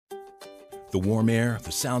The warm air,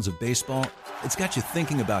 the sounds of baseball, it's got you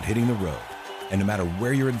thinking about hitting the road. And no matter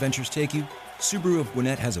where your adventures take you, Subaru of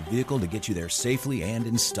Gwinnett has a vehicle to get you there safely and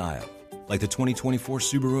in style. Like the 2024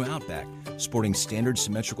 Subaru Outback, sporting standard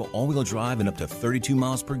symmetrical all-wheel drive and up to 32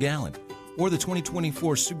 miles per gallon. Or the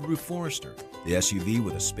 2024 Subaru Forester, the SUV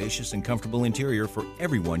with a spacious and comfortable interior for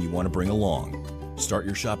everyone you want to bring along. Start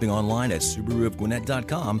your shopping online at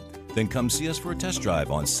SubaruofGwinnett.com, then come see us for a test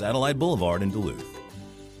drive on Satellite Boulevard in Duluth.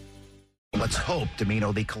 Let's hope,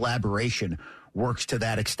 Dimino, the collaboration works to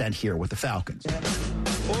that extent here with the Falcons.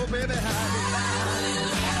 Oh, baby,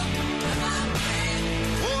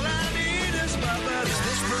 Is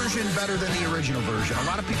this version better than the original version? A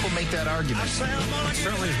lot of people make that argument. It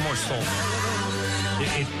certainly is more soulful.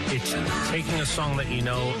 It's taking a song that you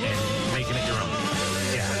know and making it your own.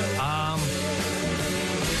 Yeah.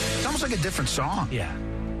 It's almost like a different song. Yeah.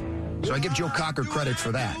 So I give Joe Cocker credit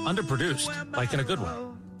for that. Underproduced, like in a good way.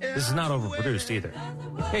 This is not overproduced either.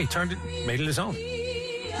 Hey, made it his own.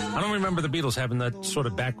 I don't remember the Beatles having that sort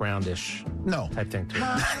of background-ish type thing to it.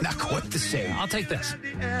 Not quite the same. I'll take this.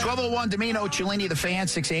 1201 Dimino, Cellini, the Fan,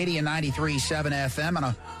 680 and 93.7 FM on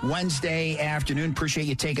a Wednesday afternoon. Appreciate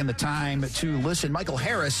you taking the time to listen. Michael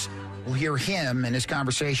Harris, we'll hear him in his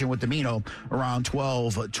conversation with Dimino around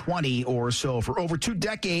 12:20 or so. For over 2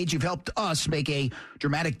 decades, you've helped us make a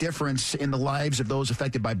dramatic difference in the lives of those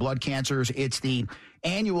affected by blood cancers. It's the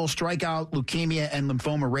annual Strikeout Leukemia and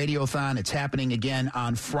Lymphoma Radiothon. It's happening again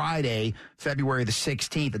on Friday, February the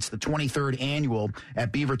 16th. It's the 23rd annual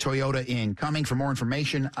at Beaver Toyota in Cumming. For more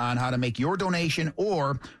information on how to make your donation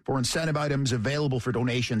or for incentive items available for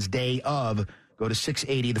donations day of, go to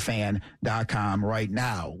 680thefan.com right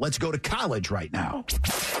now. Let's go to college right now.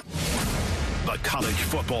 The college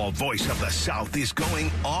football voice of the South is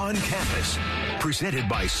going on campus. Presented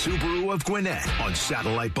by Subaru of Gwinnett on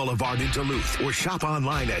Satellite Boulevard in Duluth, or shop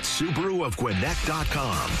online at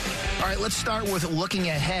SubaruofGwinnett.com. All right, let's start with looking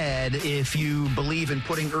ahead. If you believe in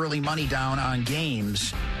putting early money down on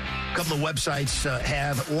games, a couple of websites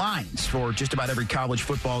have lines for just about every college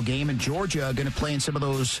football game, and Georgia going to play in some of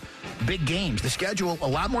those big games. The schedule a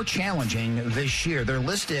lot more challenging this year. They're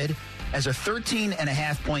listed as a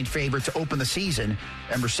 13.5-point favorite to open the season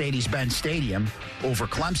at Mercedes-Benz Stadium over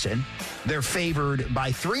Clemson. They're favored by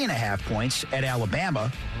 3.5 points at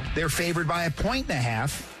Alabama. They're favored by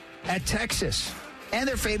 1.5 at Texas. And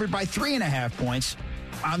they're favored by 3.5 points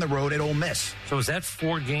on the road at Ole Miss. So is that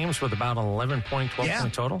 4 games with about an 11-point,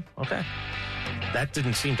 12-point total? Okay. That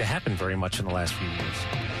didn't seem to happen very much in the last few years.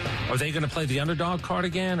 Are they going to play the underdog card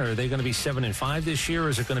again? Or are they going to be 7-5 this year? Or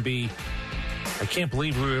is it going to be... I can't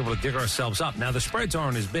believe we were able to dig ourselves up. Now, the spreads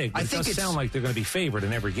aren't as big, but it does sound like they're going to be favored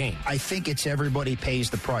in every game. I think it's everybody pays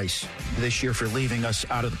the price this year for leaving us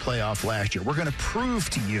out of the playoff last year. We're going to prove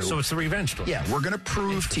to you. So it's the revenge tour. Yeah, we're going to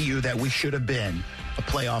prove to you that we should have been a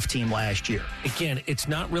playoff team last year. Again, it's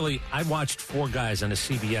not really. I watched 4 guys on a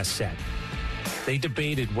CBS set. They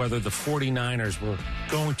debated whether the 49ers were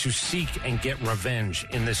going to seek and get revenge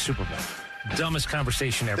in this Super Bowl. Dumbest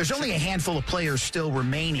conversation ever. There's only a handful of players still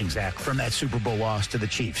remaining from that Super Bowl loss to the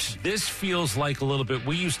Chiefs. This feels like a little bit,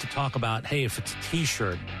 we used to talk about, hey, if it's a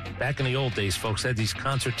T-shirt, back in the old days, folks had these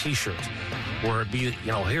concert T-shirts where it'd be,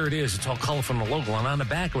 here it is, it's all colorful in the logo, and on the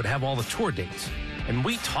back it would have all the tour dates. And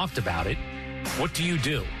we talked about it. What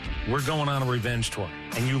do? We're going on a revenge tour.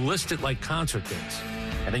 And you list it like concert dates.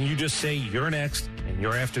 And then you just say, you're next, and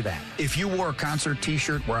you're after that. If you wore a concert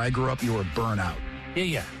T-shirt where I grew up, you were a burnout.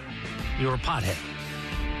 Yeah. You were a pothead.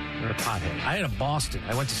 I had a Boston.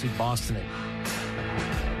 I went to see Boston at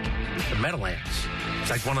the Meadowlands.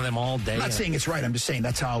 It's like one of them all day. I'm not saying it's right. I'm just saying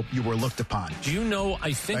that's how you were looked upon. Do you know,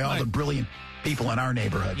 I think... by all the brilliant people in our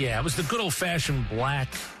neighborhood. Yeah, it was the good old-fashioned black,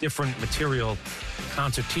 different material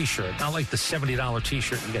concert T-shirt. Not like the $70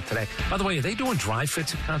 T-shirt you get today. By the way, are they doing dry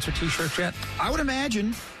fits of concert T-shirts yet? I would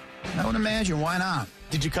imagine. Why not?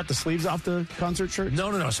 Did you cut the sleeves off the concert shirt?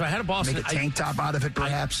 No. So I had a Boston. Make a tank top out of it,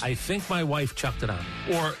 perhaps? I think my wife chucked it on.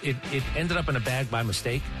 Or it ended up in a bag by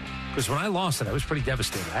mistake. Because when I lost it, I was pretty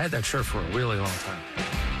devastated. I had that shirt for a really long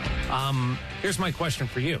time. Here's my question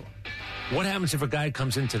for you. What happens if a guy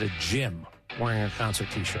comes into the gym wearing a concert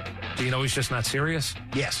T-shirt? Do you know he's just not serious?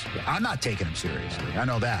 Yes. Yeah. I'm not taking him seriously. I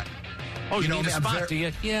know that. Oh, you need a spot, do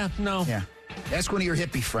you? Yeah, no. Yeah. Ask one of your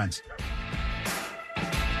hippie friends.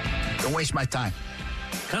 Don't waste my time.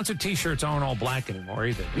 Concert T-shirts aren't all black anymore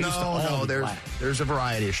either. No, there's a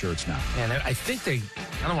variety of shirts now. And I think I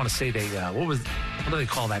don't want to say what do they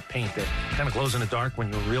call that paint that kind of glows in the dark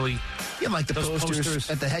when you're really... Yeah, like the posters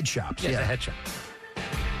at the head shops. Yeah, the head shop.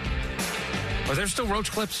 Are there still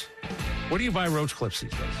roach clips? Where do you buy roach clips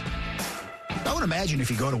these days? I would imagine if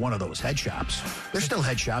you go to one of those head shops, they're still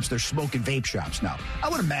head shops. They're smoking vape shops now. I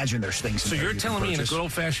would imagine there's things. So you're telling me in a good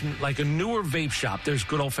old-fashioned, like a newer vape shop, there's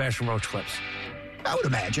good old-fashioned roach clips? I would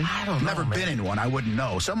imagine. I don't know. Never been in one. I wouldn't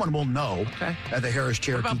know. Someone will know at the Harris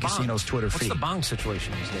Cherokee Casino's Twitter feed. What's the bong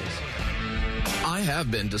situation these days? I have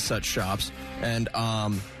been to such shops, and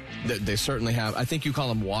they certainly have. I think you call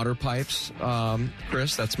them water pipes,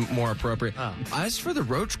 Chris. That's more appropriate. Oh. As for the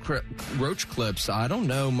roach clips, I don't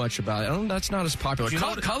know much about it. That's not as popular.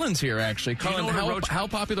 Cullen's here, actually. Cullen, how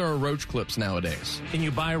popular are roach clips nowadays? Can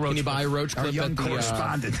you buy a roach Can you buy a roach clip young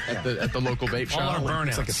correspondent at the local vape shop? All our burnouts.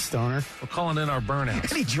 It's like a stoner. We're calling in our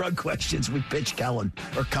burnouts. Any drug questions we pitch Cullen?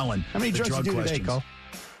 How many drugs you do today, Cole?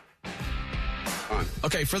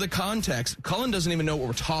 Okay, for the context, Cullen doesn't even know what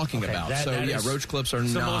we're talking about. Roach clips are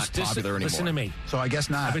not popular anymore. Listen to me. So I guess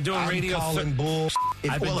not. I've been doing radio.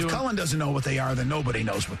 If Cullen doesn't know what they are, then nobody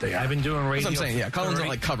knows what they are. I've been doing radio. That's what I'm saying. Cullen's not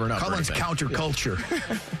like covering up. Cullen's counterculture.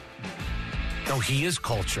 No, he is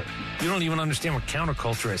culture. You don't even understand what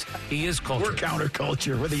counterculture is. He is culture. We're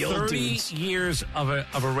counterculture. We're the old 30 dudes. years of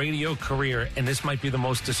a radio career, and this might be the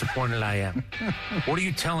most disappointed I am. What are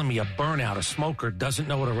you telling me? A burnout, a smoker, doesn't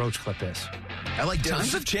know what a roach clip is? I like this.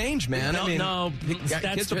 Times have changed, man. No, that's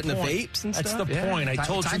kids the are hitting point. the vapes and That's stuff. the point. I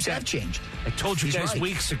told Times you have changed. I told you He's guys right.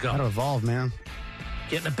 weeks ago. Gotta evolve, man.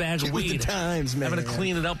 Getting a bag of Get with weed. the times, man. Having to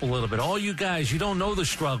clean it up a little bit. All you guys, you don't know the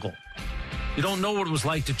struggle. You don't know what it was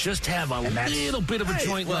like to just have a little bit of a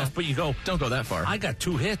joint left, but you go, don't go that far. I got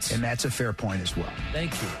 2 hits. And that's a fair point as well.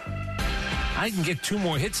 Thank you. I can get 2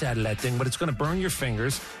 more hits out of that thing, but it's going to burn your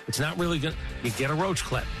fingers. It's not really going to... You get a roach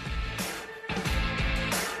clip.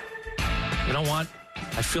 You know what?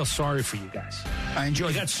 I feel sorry for you guys. I enjoy.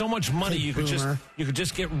 You got so much money, you could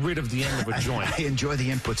just get rid of the end of a joint. I enjoy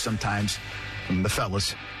the input sometimes from the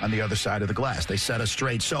fellas on the other side of the glass. They set us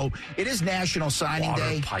straight. So it is National Signing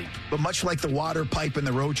Day. Pipe. But much like the water pipe and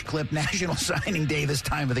the roach clip, National Signing Day this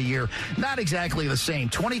time of the year, not exactly the same.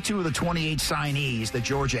 22 of the 28 signees that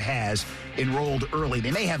Georgia has enrolled early.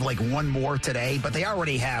 They may have like one more today, but they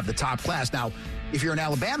already have the top class. Now, if you're an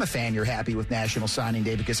Alabama fan, you're happy with National Signing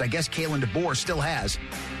Day because I guess Kalen DeBoer still has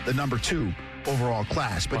the number 2 overall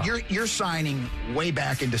class. But you're signing way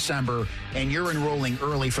back in December, and you're enrolling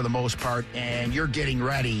early for the most part, and you're getting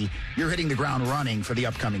ready. You're hitting the ground running for the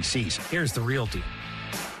upcoming season. Here's the real deal.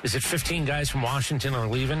 Is it 15 guys from Washington are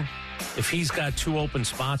leaving? If he's got 2 open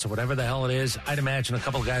spots or whatever the hell it is, I'd imagine a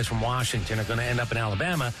couple of guys from Washington are going to end up in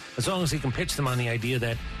Alabama, as long as he can pitch them on the idea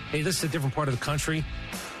that, hey, this is a different part of the country.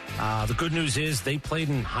 The good news is they played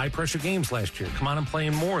in high-pressure games last year. Come on and play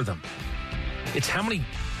in more of them. It's how many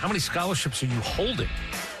scholarships are you holding?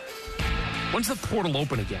 When's the portal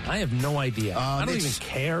open again? I have no idea. I don't even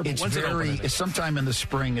care. But when's it open? It's sometime in the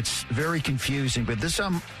spring. It's very confusing, but this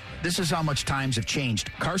is how much times have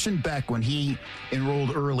changed. Carson Beck, when he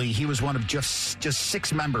enrolled early, he was one of just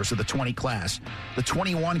 6 members of the 20 class. The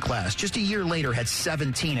 21 class, just a year later, had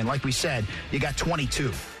 17, and like we said, you got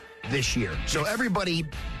 22 this year. So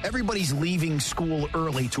everybody's leaving school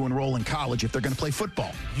early to enroll in college if they're going to play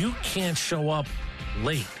football. You can't show up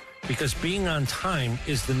late because being on time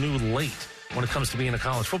is the new late when it comes to being a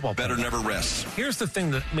college football player. Better never rest. Here's the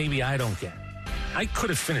thing that maybe I don't get. I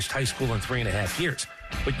could have finished high school in 3.5 years,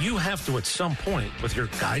 but you have to at some point with your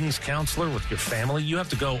guidance counselor, with your family, you have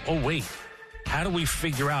to go, oh, wait, how do we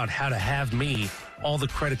figure out how to have me all the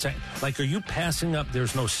credits? Like, are you passing up?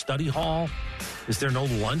 There's no study hall? Is there no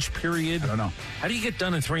lunch period? I don't know. How do you get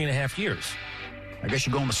done in 3.5 years? I guess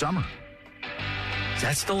you go in the summer. Is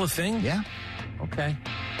that still a thing? Yeah. Okay.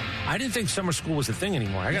 I didn't think summer school was a thing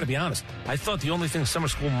anymore. I got to be honest. I thought the only thing summer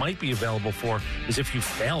school might be available for is if you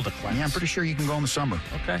failed a class. Yeah, I'm pretty sure you can go in the summer.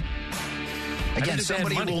 Okay. Again,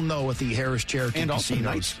 somebody will know at the Harris Cherokee and also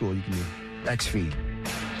Casino night school you can do. X-Feed.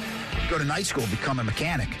 Go to night school, become a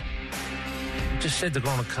mechanic. Just said they're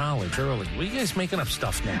going to college early. What are you guys making up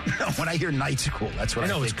stuff now? When I hear night school, that's what I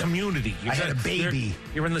know. think It's of. Community. I had a baby.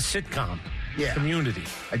 You're in the sitcom. Yeah. Community.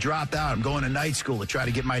 I dropped out. I'm going to night school to try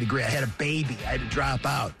to get my degree. I had a baby. I had to drop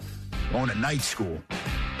out. Going to night school,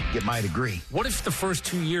 get my degree. What if the first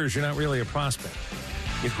 2 years you're not really a prospect?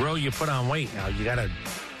 You grow, you put on weight. Now I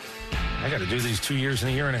got to do these 2 years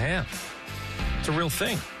and a year and a half. It's a real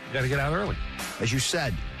thing. You got to get out early. As you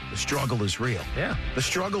said, the struggle is real. Yeah. The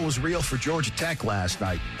struggle was real for Georgia Tech last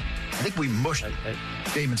night. I think we mushed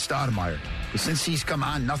Damon Stoudemire. But since he's come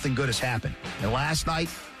on, nothing good has happened. And last night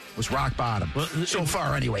was rock bottom. Well, so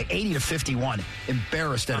far, anyway. 80-51,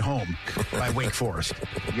 embarrassed at home by Wake Forest.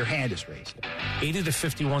 Your hand is raised.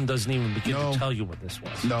 80-51 doesn't even begin to tell you what this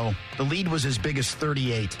was. No. The lead was as big as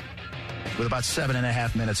 38 with about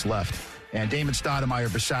 7.5 minutes left. And Damon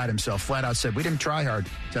Stoudemire, beside himself, flat out said, we didn't try hard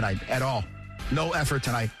tonight at all. No effort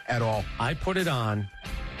tonight at all. I put it on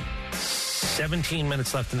 17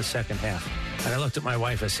 minutes left in the second half. And I looked at my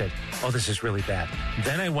wife. I said, oh, this is really bad.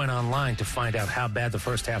 Then I went online to find out how bad the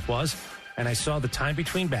first half was. And I saw the time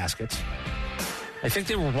between baskets. I think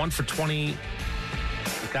they were 1 for 20.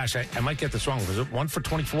 Gosh, I might get this wrong. Was it 1 for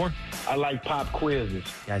 24? I like pop quizzes.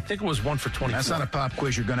 Yeah, I think it was 1 for 24. That's not a pop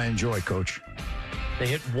quiz you're going to enjoy, Coach. They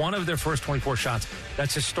hit one of their first 24 shots.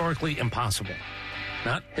 That's historically impossible.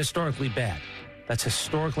 Not historically bad. That's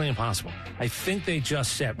historically impossible. I think they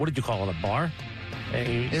just set, what did you call it, a bar?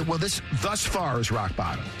 Well, this thus far is rock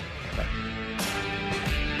bottom. Okay.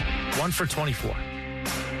 1 for 24.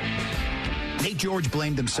 Nate George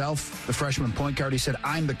blamed himself, the freshman point guard. He said,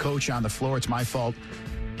 I'm the coach on the floor. It's my fault.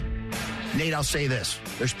 Nate, I'll say this.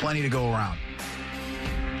 There's plenty to go around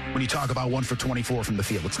when you talk about 1 for 24 from the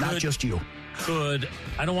field. It's not just you.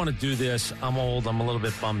 I don't want to do this. I'm old. I'm a little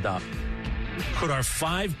bit bummed up. Could our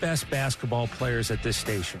 5 best basketball players at this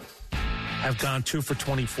station have gone 2 for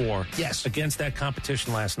 24 yes. against that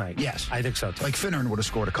competition last night? Yes. I think so, too. Like Finneran would have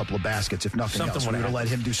scored a couple of baskets, if nothing else. We would have let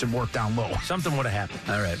him do some work down low. Something would have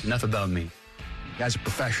happened. All right, enough about me. The guy's a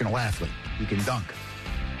professional athlete. He can dunk.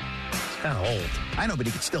 He's kind of old. I know, but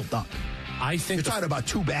he can still dunk. I think you're talking about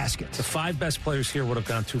 2 baskets. The 5 best players here would have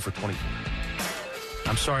gone 2 for 24.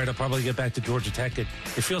 I'm sorry to probably get back to Georgia Tech. It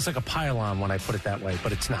feels like a pile-on when I put it that way,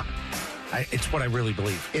 but it's not. It's what I really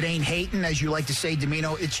believe. It ain't hating, as you like to say,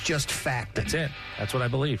 Dimino. It's just fact. That's it. That's what I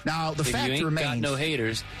believe. Now, the if fact you ain't remains. Got no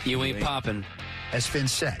haters, you ain't popping. As Finn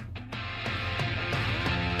said.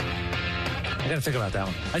 I got to think about that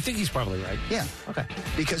one. I think he's probably right. Yeah. Okay.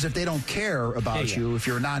 Because if they don't care about you, if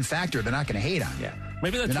you're a non-factor, they're not going to hate on you. Yeah.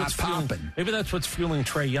 Maybe that's what's popping. Maybe that's what's fueling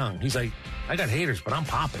Trae Young. He's like, I got haters, but I'm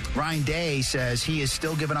popping. Ryan Day says he is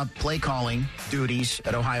still giving up play calling duties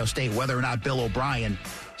at Ohio State, whether or not Bill O'Brien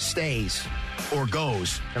stays or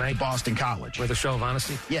goes to Boston College. With a show of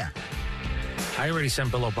honesty? Yeah. I already sent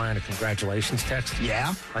Bill O'Brien a congratulations text.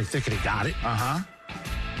 Yeah? I thinking he got it. Uh-huh.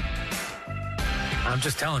 I'm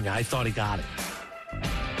just telling you, I thought he got it.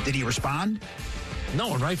 Did he respond?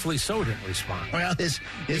 No, and rightfully so didn't respond. Well,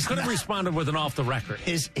 he could have responded with an off the record.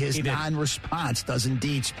 His non-response does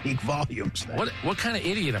indeed speak volumes. What kind of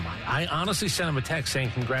idiot am I? I honestly sent him a text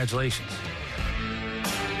saying congratulations.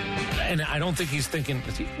 And I don't think he's thinking,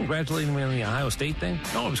 is he congratulating me on the Ohio State thing?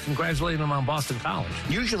 No, I was congratulating him on Boston College.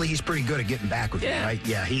 Usually he's pretty good at getting back with you, right?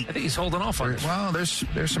 Yeah. I think he's holding off on this. Well,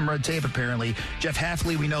 there's some red tape, apparently. Jeff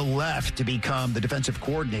Hafley, we know, left to become the defensive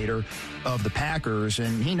coordinator of the Packers,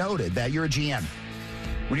 and he noted that you're a GM.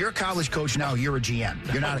 When you're a college coach now, you're a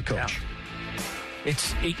GM. You're not a coach. I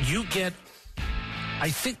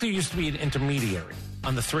think there used to be an intermediary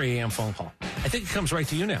on the 3 a.m. phone call. I think it comes right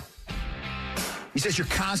to you now. He says you're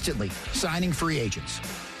constantly signing free agents,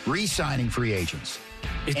 re-signing free agents,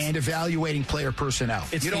 and evaluating player personnel.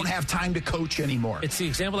 You don't have time to coach anymore. It's the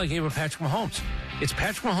example I gave of Patrick Mahomes. It's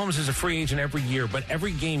Patrick Mahomes is a free agent every year, but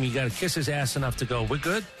every game you got to kiss his ass enough to go, we're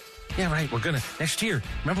good? Yeah, right, we're going to. Next year,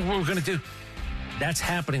 remember what we're going to do? That's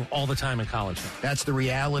happening all the time in college now. That's the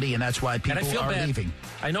reality, and that's why people are leaving.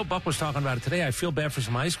 I know Buck was talking about it today. I feel bad for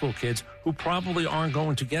some high school kids who probably aren't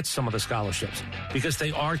going to get some of the scholarships because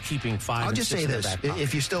they are keeping 5 I'll just say this.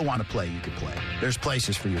 If you still want to play, you can play. There's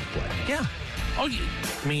places for you to play. Yeah. Oh,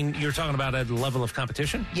 I mean, you're talking about a level of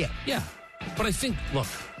competition? Yeah. Yeah. But I think, look.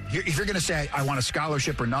 If you're going to say, I want a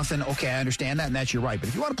scholarship or nothing, okay, I understand that, and that's your right. But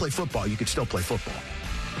if you want to play football, you can still play football.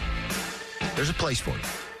 There's a place for you.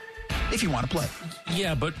 If you want to play.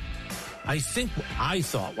 Yeah, but I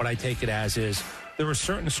thought what I take it as is there are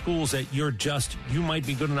certain schools that you might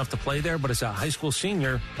be good enough to play there, but as a high school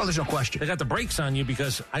senior. Oh, there's no question. They got the brakes on you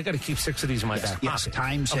because I got to keep 6 of these in my back pocket. Yes,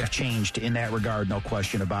 times have changed in that regard, no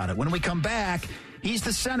question about it. When we come back, he's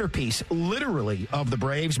the centerpiece, literally, of the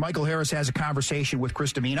Braves. Michael Harris has a conversation with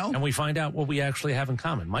Chris Dimino. And we find out what we actually have in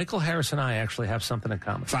common. Michael Harris and I actually have something in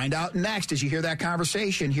common. Find out next as you hear that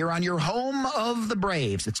conversation here on your home of the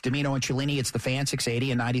Braves. It's Dimino and Cellini. It's the Fan,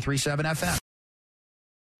 680 and 93.7 FM.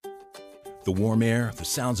 The warm air, the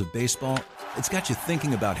sounds of baseball, it's got you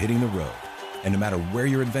thinking about hitting the road. And no matter where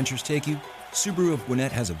your adventures take you, Subaru of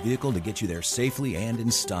Gwinnett has a vehicle to get you there safely and in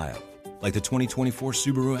style. Like the 2024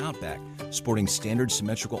 Subaru Outback, sporting standard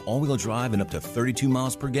symmetrical all-wheel drive and up to 32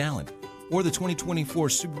 miles per gallon. Or the 2024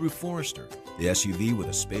 Subaru Forester, the SUV with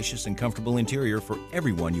a spacious and comfortable interior for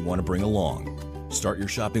everyone you want to bring along. Start your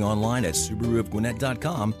shopping online at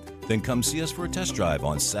SubaruofGwinnett.com, then come see us for a test drive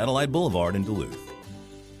on Satellite Boulevard in Duluth.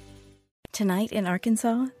 Tonight in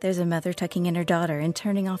Arkansas, there's a mother tucking in her daughter and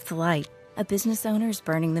turning off the light. A business owner is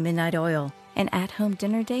burning the midnight oil. An at-home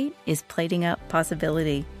dinner date is plating up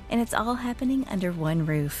possibility. And it's all happening under one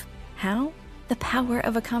roof. How? The power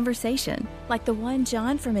of a conversation, like the one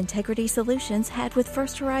John from Integrity Solutions had with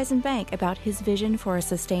First Horizon Bank about his vision for a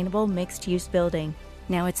sustainable mixed-use building.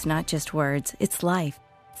 Now it's not just words, it's life.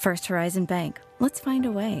 First Horizon Bank. Let's find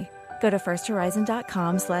a way. Go to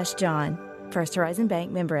firsthorizon.com/John. First Horizon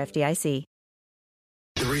Bank, member FDIC.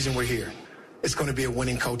 The reason we're here, it's going to be a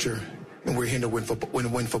winning culture, and we're here to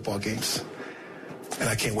win football games. And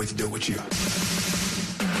I can't wait to do it with you.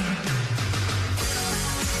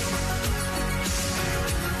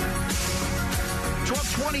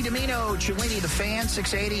 1220 Dimino, Cellini, the fan,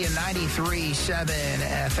 680 and 93.7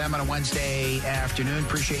 FM on a Wednesday afternoon.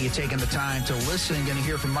 Appreciate you taking the time to listen. Going to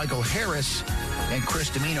hear from Michael Harris and Chris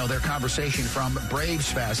Dimino, their conversation from Braves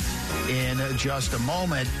Fest in just a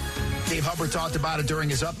moment. Dave Hubbard talked about it during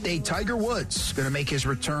his update. Tiger Woods going to make his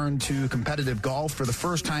return to competitive golf for the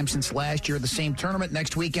first time since last year. The same tournament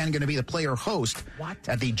next weekend, going to be the player host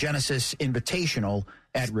at the Genesis Invitational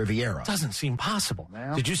at Riviera. Doesn't seem possible.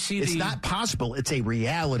 Well, did you see it's not possible. It's a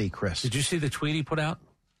reality, Chris. Did you see the tweet he put out?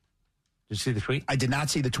 Did you see the tweet? I did not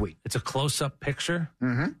see the tweet. It's a close-up picture.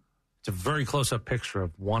 Mm-hmm. It's a very close-up picture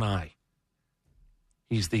of one eye.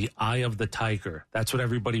 He's the eye of the tiger. That's what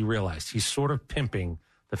everybody realized. He's sort of pimping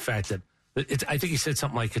the fact that I think he said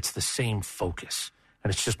something like it's the same focus,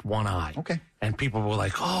 and it's just one eye. Okay. And people were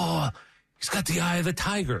like, oh, he's got the eye of the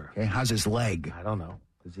tiger. Okay, how's his leg? I don't know.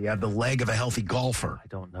 Does he have the leg of a healthy golfer? I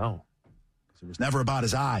don't know. It was never about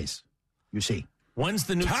his eyes, you see. When's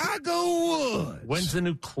the new Tiger Woods? When's the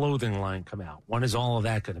new clothing line come out? When is all of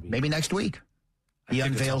that going to be? Maybe next week. He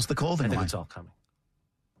unveils the clothing line. I think it's all coming.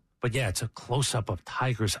 But yeah, it's a close-up of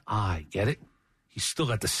Tiger's eye. Get it? He's still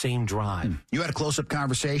got the same drive. You had a close-up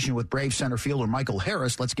conversation with Brave center fielder Michael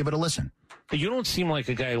Harris. Let's give it a listen. You don't seem like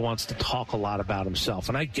a guy who wants to talk a lot about himself,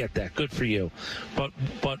 and I get that. Good for you. But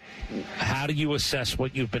how do you assess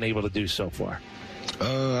what you've been able to do so far?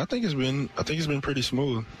 I think it's been pretty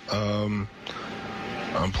smooth. I'm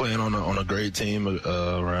playing on a great team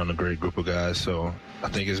around a great group of guys, so I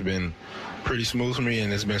think it's been pretty smooth for me,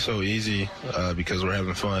 and it's been so easy because we're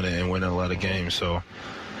having fun and winning a lot of games. So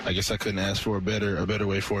I guess I couldn't ask for a better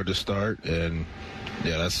way for it to start, and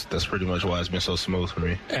yeah, that's pretty much why it's been so smooth for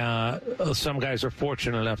me. Some guys are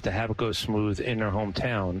fortunate enough to have it go smooth in their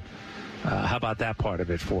hometown. How about that part of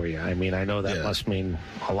it for you? I mean, I know that must mean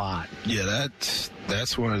a lot. Yeah,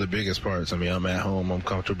 that's one of the biggest parts. I mean, I'm at home, I'm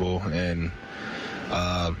comfortable, and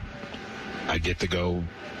I get to go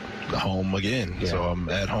home again. Yeah. So I'm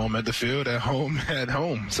at home at the field, at home.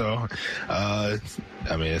 So, I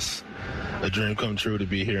mean, it's a dream come true to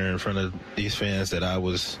be here in front of these fans that I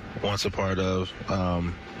was once a part of.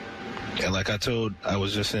 And like I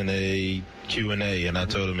was just in a Q&A, and I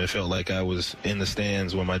told him it felt like I was in the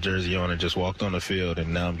stands with my jersey on and just walked on the field,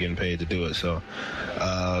 and now I'm getting paid to do it. So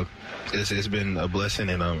it's been a blessing,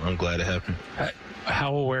 and I'm glad it happened.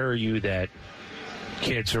 How aware are you that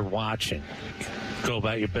kids are watching? Go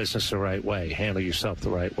about your business the right way, handle yourself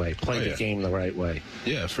the right way, play the game the right way.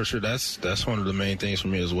 Yeah, for sure. That's one of the main things for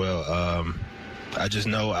me as well. I just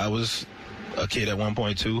know I was a kid at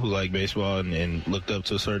 1.2 who liked baseball and looked up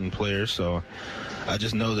to certain players. So I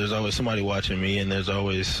just know there's always somebody watching me, and there's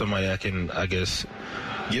always somebody I can, I guess,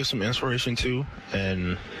 give some inspiration to.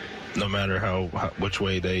 And no matter which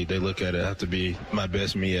way they look at it, I have to be my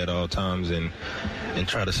best me at all times and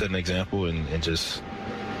try to set an example and just,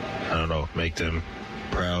 I don't know, make them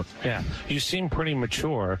proud. Yeah, you seem pretty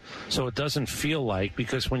mature, so it doesn't feel like,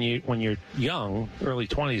 because when you're young, early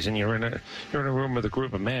 20s, and you're in a room with a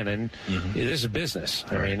group of men, and it is a business.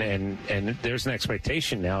 I mean, and there's an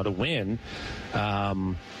expectation now to win.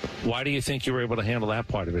 Why do you think you were able to handle that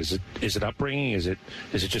part of it? Is it upbringing? Is it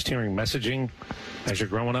just hearing messaging as you're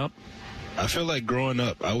growing up? I feel like growing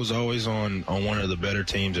up, I was always on one of the better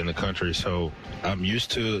teams in the country, so I'm used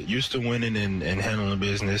to winning and handling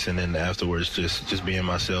business, and then afterwards just being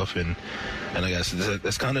myself. And I guess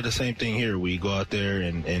that's kind of the same thing here. We go out there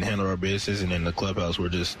and handle our business, and in the clubhouse, we're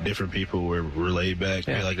just different people. We're laid back.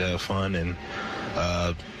 We like to have fun, and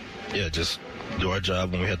just do our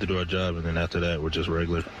job when we have to do our job, and then after that, we're just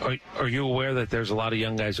regular. Are you aware that there's a lot of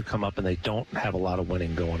young guys who come up and they don't have a lot of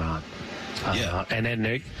winning going on? And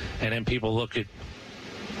then people look at,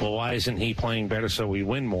 well, why isn't he playing better so we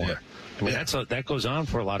win more? Yeah. I mean, that goes on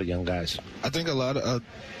for a lot of young guys. I think a lot of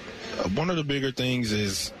one of the bigger things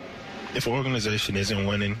is if an organization isn't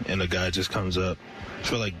winning and a guy just comes up, I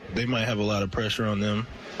feel like they might have a lot of pressure on them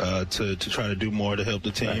to try to do more to help the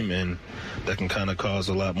team, and that can kind of cause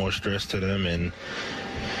a lot more stress to them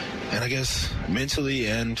and I guess mentally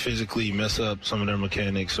and physically mess up some of their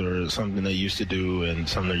mechanics or something they used to do and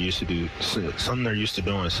something they're used to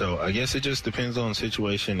doing. So I guess it just depends on the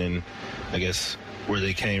situation, and I guess where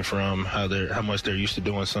they came from, how much they're used to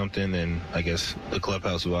doing something, and I guess the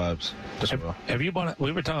clubhouse vibes as well. Have you bought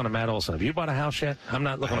we were talking to Matt Olson. Have you bought a house yet? I'm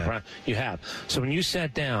not looking for you have. So when you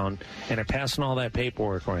sat down and are passing all that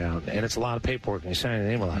paperwork around, and it's a lot of paperwork, and you're signing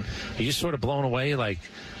your name a lot, are you sort of blown away? Like,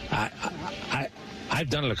 I've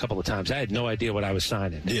done it a couple of times. I had no idea what I was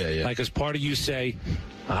signing. Yeah. Like, as part of you say,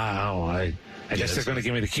 I guess they're going to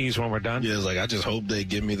give me the keys when we're done. Yeah, it's like, I just hope they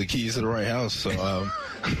give me the keys to the right house. So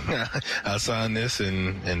I sign this,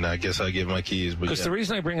 and I guess I get my keys. Because the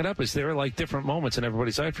reason I bring it up is there are like different moments in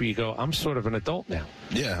everybody's life where you go, I'm sort of an adult now.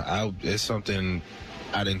 Yeah, it's something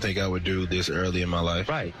I didn't think I would do this early in my life.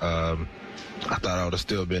 Right. I thought I would have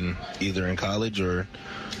still been either in college or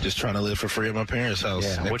just trying to live for free at my parents' house.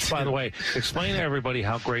 Yeah, which, by the way, explain to everybody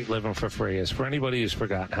how great living for free is. For anybody who's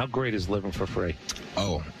forgotten, how great is living for free?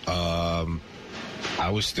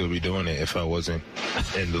 I would still be doing it if I wasn't up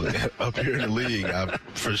here in the league. I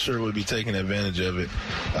for sure would be taking advantage of it.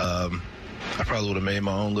 I probably would have made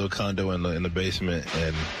my own little condo in the basement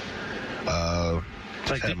and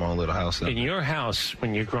had my own little house. In your house,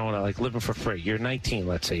 when you're growing up, like living for free, you're 19,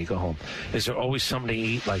 let's say you go home. Is there always something to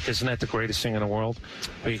eat? Like, isn't that the greatest thing in the world?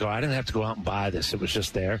 Where you go, I didn't have to go out and buy this. It was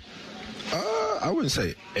just there. I wouldn't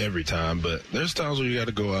say every time, but there's times where you got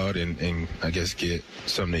to go out and I guess get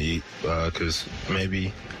something to eat because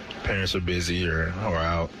maybe parents are busy or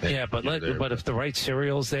out. Yeah, but if the right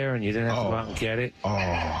cereal's there and you didn't have to go out and get it.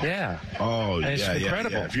 It's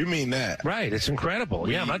incredible. Yeah. If you mean that. Right, it's incredible.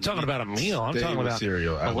 I'm not talking about a meal. I'm talking about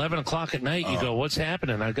cereal. 11 o'clock at night. You go, what's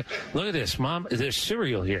happening? I go, look at this, Mom. There's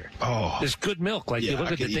cereal here. There's good milk. Like, you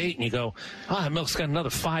look at the date and you go, that milk's got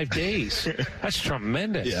another 5 days. That's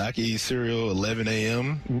tremendous. Yeah, I can eat cereal 11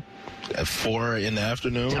 a.m. at 4 in the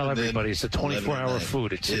afternoon. Tell everybody it's a 24-hour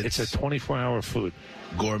food. It's a 24-hour food.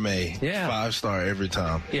 Gourmet. 5-star every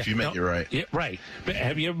time if you make it right. Yeah, right. But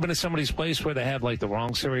have you ever been to somebody's place where they have like the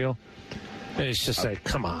wrong cereal? It's just like,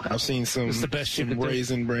 come on. I've seen some, it's the best some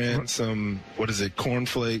Raisin Bran, some,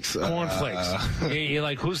 cornflakes. Cornflakes. You're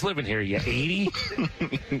like, who's living here? You 80?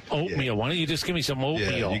 Oatmeal. Why don't you just give me some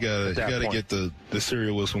oatmeal? Yeah, you gotta get the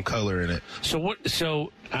cereal with some color in it.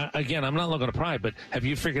 So again, I'm not looking to pry, but have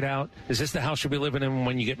you figured out, is this the house you'll be living in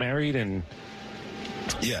when you get married? And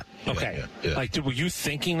yeah. Okay. Yeah. Like, were you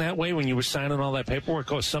thinking that way when you were signing all that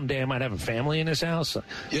paperwork? Oh, someday I might have a family in this house?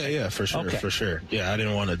 Yeah, for sure, for sure. Yeah, I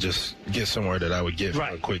didn't want to just get somewhere that I would get for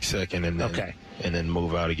a quick second and then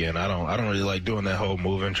move out again. I don't really like doing that whole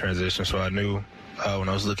move-in transition, so I knew when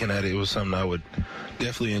I was looking at it, it was something I would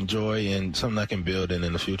definitely enjoy and something I can build in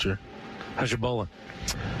the future. How's your bowling?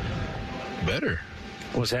 Better.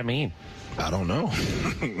 What does that mean? I don't know.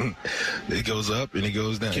 It goes up and it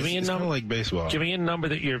goes down. Give me a number, like baseball. Give me a number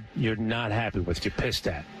that you're not happy with. You're pissed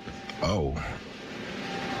at.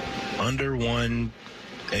 Under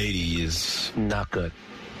 180 is not good.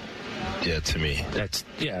 Yeah, to me. That's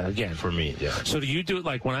again for me. Yeah. So do you do it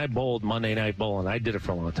like when I bowled Monday Night Bowling? I did it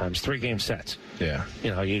for a long time. It's 3-game sets. Yeah.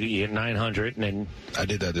 You get 900 and then. I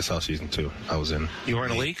did that this offseason too. I was in. You were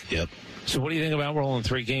in a league? Yep. So what do you think about rolling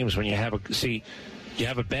 3 games when you have you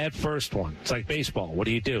have a bad first one? It's like baseball. What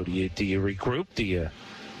do? Do you regroup? Do you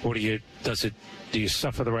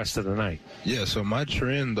suffer the rest of the night? Yeah, so my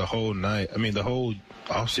trend the whole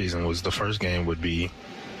offseason was the first game would be,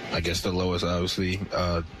 I guess, the lowest, obviously.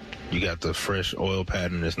 You got the fresh oil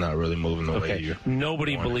pattern that's not really moving the way you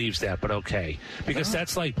Nobody believes that, but okay. Because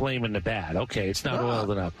that's like blaming the bat. Okay, it's not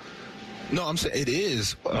oiled enough. No, I'm saying it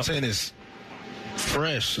is. I'm saying it's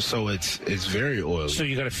fresh, so it's very oily. So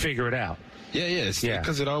you got to figure it out. Yeah,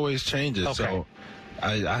 because it always changes. Okay. So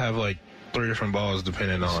I have like 3 different balls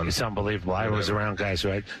depending on. It's unbelievable. I was around guys,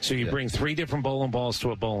 right? So you bring 3 different bowling balls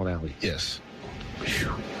to a bowling alley. Yes.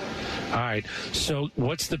 Whew. All right. So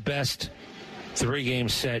what's the best 3-game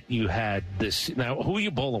set you had this? Now, who are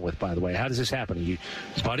you bowling with, by the way? How does this happen? Are you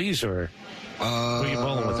buddies or who are you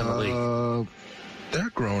bowling with in the league? They're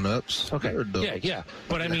grown-ups. Okay. Yeah.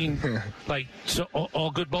 But I mean, like, so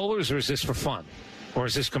all good bowlers, or is this for fun? Or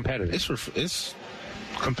is this competitive? It's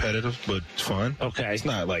competitive, but fun. Okay. It's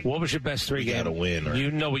not like. What was your best 3-game? You got to win.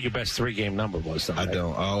 You know what your best 3-game number was, though, right? I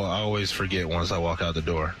don't. I always forget once I walk out the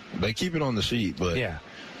door. They keep it on the sheet, but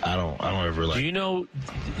I don't ever like. Do you know?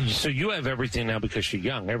 So you have everything now because you're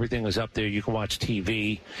young. Everything is up there. You can watch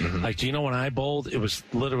TV. Mm-hmm. Like, do you know when I bowled? It was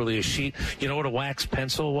literally a sheet. You know what a wax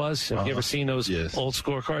pencil was? Have you ever seen those old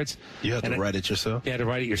scorecards? You have to write it yourself? You had to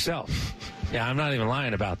write it yourself. Yeah, I'm not even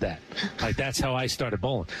lying about that. Like, that's how I started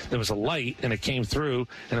bowling. There was a light, and it came through,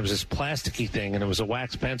 and it was this plasticky thing, and it was a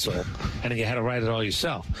wax pencil, and then you had to write it all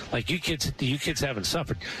yourself. Like, you kids haven't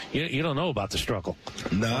suffered. You don't know about the struggle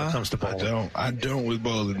when it comes to bowling. I don't with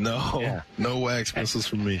bowling. No. Yeah. No wax pencils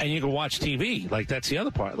for me. And you can watch TV. Like, that's the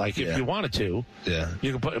other part. Like, if you wanted to,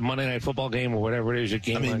 you can put a Monday Night Football game or whatever it is, your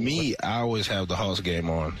game. I always have the Hawks game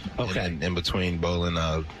on. Okay. And in between bowling,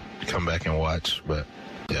 I'll come back and watch, but...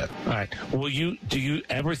 Yeah. All right. Do you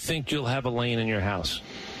ever think you'll have a lane in your house?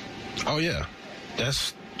 Oh, yeah.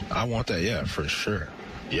 I want that, yeah, for sure.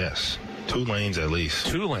 Yes. 2 lanes at least.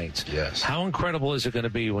 2 lanes? Yes. How incredible is it going to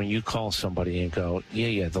be when you call somebody and go,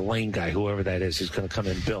 yeah, the lane guy, whoever that is going to come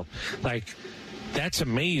in and build? Like, that's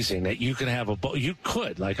amazing that you can have you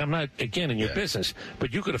could. Like, I'm not, again, in your business,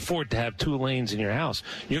 but you could afford to have 2 lanes in your house.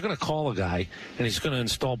 You're going to call a guy, and he's going to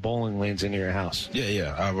install bowling lanes in your house.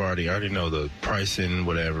 Yeah. I already know the pricing,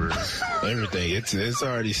 whatever, everything. It's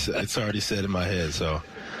already set in my head. So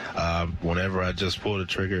whenever I just pull the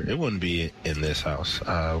trigger, it wouldn't be in this house.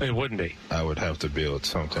 It wouldn't be. I would have to build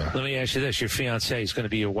something. Let me ask you this. Your fiancée is going to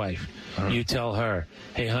be your wife. You tell her,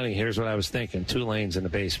 hey, honey, here's what I was thinking. 2 lanes in the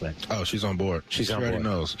basement. Oh, she's on board. She already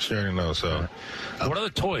knows. She already knows. So, what are the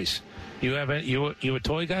toys? You a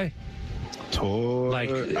toy guy?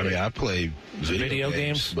 I play video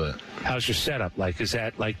games, but how's your setup? Like, is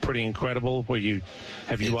that like pretty incredible? Have you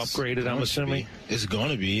upgraded? I'm assuming it's going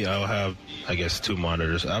to be. I'll have, I guess, 2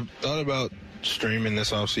 monitors. I've thought about streaming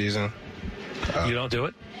this off season. You don't do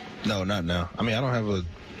it? No, not now. I don't have a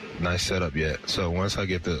nice setup yet. So once I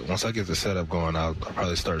get the setup going, I'll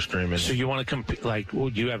probably start streaming. So you want to compete? Like,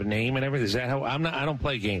 do you have a name and everything? Is that how? I don't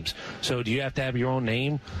play games. So do you have to have your own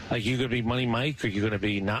name? Like, you going to be Money Mike, or you going to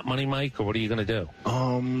be not Money Mike, or what are you going to do?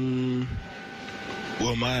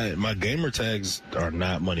 Well, my gamer tags are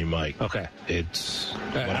not Money Mike. Okay. It's.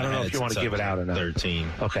 I don't know if you want to give it out or not. 13.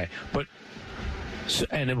 Okay, but. So,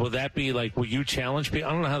 and will that be like, will you challenge people?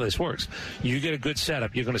 I don't know how this works. You get a good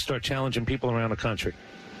setup, you're going to start challenging people around the country.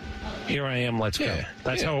 Here I am, let's go.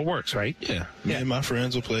 That's how it works, right? Yeah. Me and my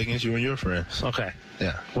friends will play against you and your friends. Okay.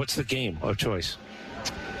 Yeah. What's the game of choice?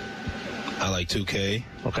 I like 2K.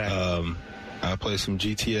 Okay. I play some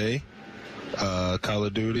GTA, Call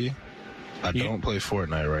of Duty. I don't play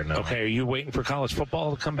Fortnite right now. Okay. Are you waiting for college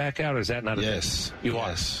football to come back out, or is that not a Yes. thing?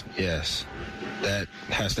 Yes. That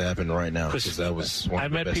has to happen right now, because that was one of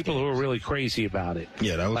the best met people games. who were really crazy about it.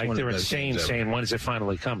 Yeah, that was like one of the they're best insane, games ever. saying, when is it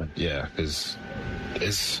finally coming? Yeah, because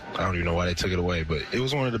I don't even know why they took it away, but it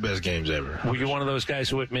was one of the best games ever. Were you one of those guys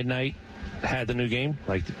who at midnight had the new game?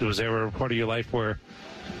 Like, was there a part of your life where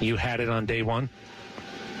you had it on day one?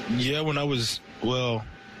 Yeah, when I was,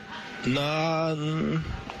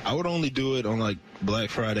 I would only do it on like Black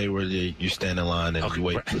Friday, where you stand in line and you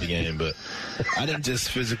wait for the game. But I didn't just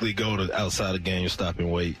physically go to outside the game, stop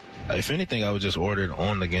and wait. If anything, I would just order it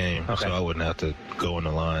on the game, so I wouldn't have to go in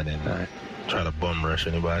the line and try to bum rush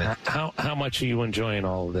anybody. How much are you enjoying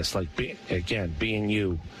all of this? Like, being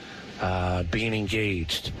you, being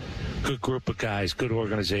engaged, good group of guys, good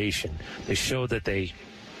organization. They show that they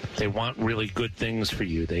want really good things for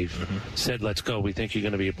you. They've said, let's go. We think you're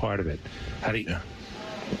going to be a part of it. How do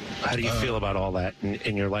you feel about all that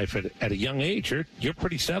in your life at a young age? You're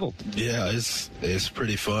pretty settled. Yeah, it's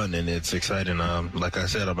pretty fun and it's exciting. Like I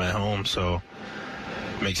said, I'm at home, so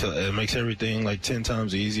it makes everything like 10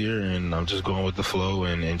 times easier, and I'm just going with the flow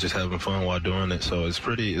and just having fun while doing it. So it's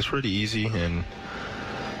pretty easy, and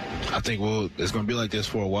I think it's going to be like this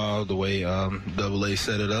for a while, the way AA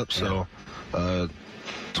set it up. So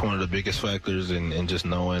it's one of the biggest factors in just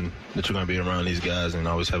knowing that you're going to be around these guys and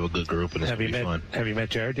always have a good group, and it's going to be fun. Have you met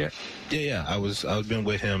Jared yet? Yeah. I've been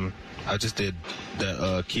with him. I just did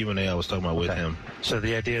that Q&A I was talking about with him. So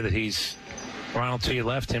the idea that he's Ronald to your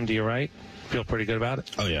left, him to your right, feel pretty good about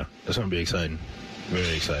it? Oh, yeah. That's going to be exciting.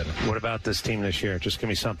 Very exciting. What about this team this year? Just give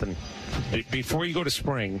me something. Before you go to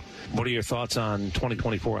spring, what are your thoughts on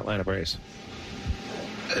 2024 Atlanta Braves?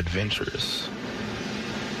 Adventurous.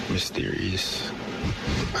 Mysterious.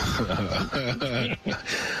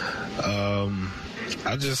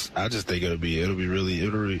 I just think it'll be a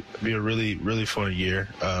really fun year.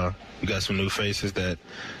 We got some new faces that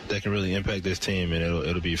can really impact this team, and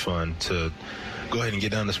it'll be fun to go ahead and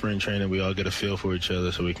get down to spring training. We all get a feel for each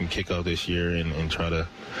other, so we can kick off this year and try to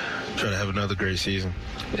have another great season.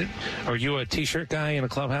 Are you a T-shirt guy in a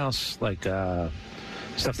clubhouse, like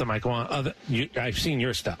stuff that might go on? I've seen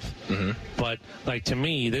your stuff, but to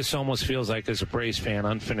me, this almost feels like, as a Braves fan,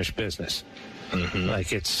 unfinished business.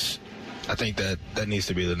 Like, it's I think that needs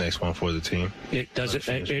to be the next one for the team. It does.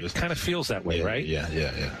 It kind of feels that way, right?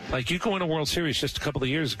 Yeah. Like you go in a World Series just a couple of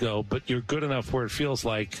years ago, but you're good enough where it feels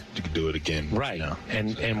like you could do it again, right? You know?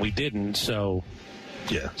 And we didn't, so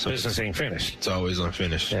so business ain't finished. It's always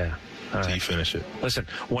unfinished. Yeah, until you finish it. Listen,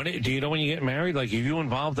 do you know when you get married? Like, are you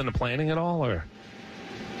involved in the planning at all, or?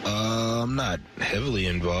 I'm not heavily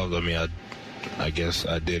involved. I mean, I guess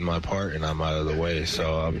I did my part and I'm out of the way.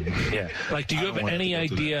 So Like, do you have any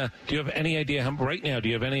idea? Do you have any idea right now? Do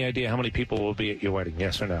you have any idea how many people will be at your wedding?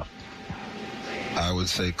 Yes or no? I would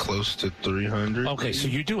say close to 300. Okay, so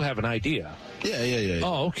you do have an idea. Yeah.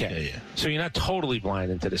 Oh, okay. Yeah. So you're not totally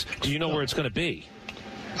blind into this. Do you know where it's going to be?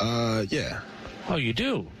 Yeah. Oh, you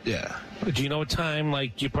do? Yeah. Do you know what time?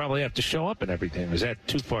 Like, you probably have to show up and everything. Is that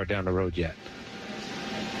too far down the road yet?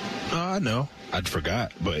 I know. I'd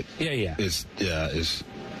forgot, but It's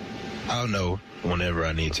I'll know whenever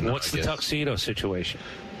I need to know. What's the tuxedo situation?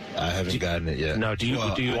 I haven't gotten it yet. No, do you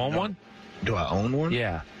own one? Do I own one?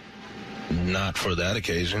 Yeah. Not for that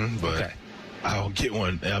occasion, but I'll get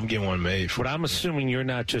one. I'm getting one made. But I'm assuming you're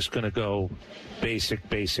not just going to go basic.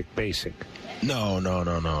 No.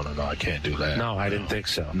 I can't do that. No, I didn't think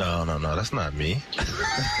so. No. That's not me.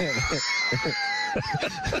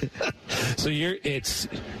 So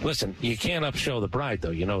listen, you can't upshow the bride,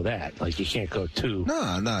 though. You know that. Like, you can't go too.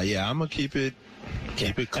 No. Yeah, I'm going to keep it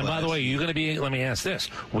classy. And by the way, you're going to be, let me ask this.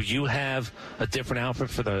 Will you have a different outfit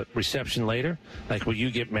for the reception later? Like, will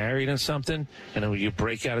you get married in something, and then will you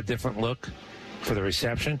break out a different look for the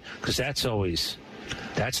reception? Because that's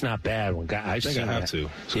not bad. When guys, I think I have to.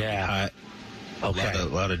 It's hot. Okay. A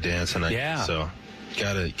lot of dancing. So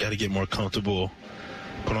gotta get more comfortable.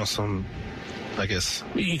 Put on some, I guess.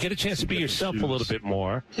 You get a chance to be yourself a little bit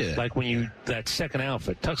more. Yeah. Like when that second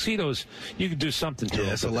outfit. Tuxedos, you can do something to it.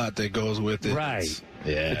 Yeah, it's a lot that goes with it. Right.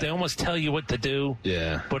 Yeah. But they almost tell you what to do.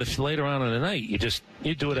 Yeah. But if later on in the night, you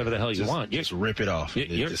do whatever the hell you want. Just rip it off.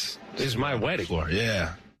 This is my wedding.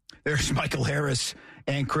 Yeah. There's Michael Harris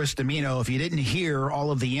and Chris Dimino. If you didn't hear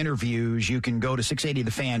all of the interviews, you can go to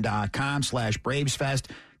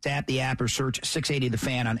 680thefan.com/BravesFest, tap the app or search 680 The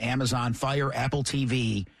Fan on Amazon, Fire, Apple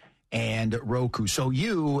TV, and Roku. So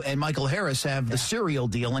you and Michael Harris have the cereal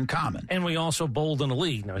deal in common. And we also bowled in the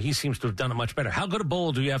league. Now, he seems to have done it much better. How good a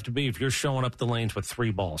bowler do you have to be if you're showing up the lanes with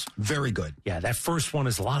 3 balls? Very good. Yeah, that first one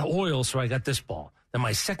is a lot of oil, so I got this ball. Then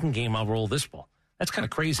my second game, I'll roll this ball. That's kind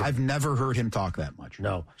of crazy. I've never heard him talk that much.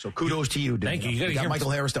 No. So kudos to you, Dimino. Thank you. You got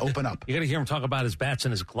Michael Harris to open up. You got to hear him talk about his bats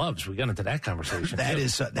and his gloves. We got into that conversation. That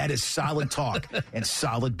is solid talk and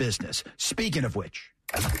solid business. Speaking of which,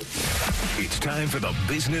 it's time for the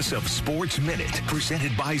Business of Sports Minute,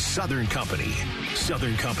 presented by Southern Company.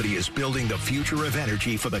 Southern Company is building the future of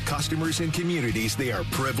energy for the customers and communities they are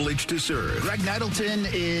privileged to serve. Greg Nettleton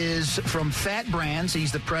is from Fat Brands.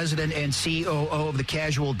 He's the president and COO of the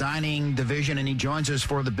casual dining division, and he joins us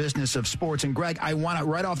for the Business of Sports. And Greg, I want to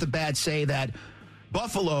right off the bat say that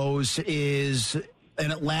Buffalo's is an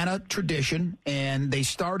Atlanta tradition, and they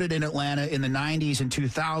started in Atlanta in the 90s and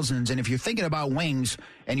 2000s. And if you're thinking about wings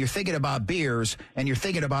and you're thinking about beers and you're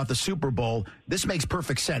thinking about the Super Bowl, this makes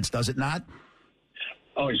perfect sense, does it not?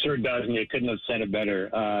 Oh, it sure does, and you couldn't have said it better.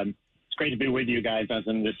 It's great to be with you guys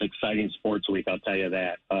on this exciting sports week, I'll tell you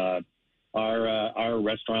that. Our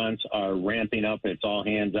restaurants are ramping up. It's all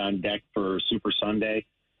hands on deck for Super Sunday.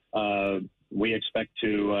 We expect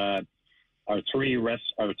to our three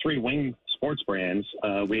wing sports brands,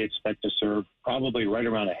 we expect to serve probably right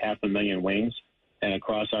around 500,000 wings. And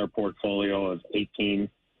across our portfolio of 18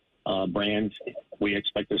 brands, we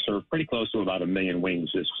expect to serve pretty close to about 1 million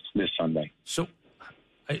wings this Sunday. So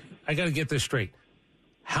I got to get this straight.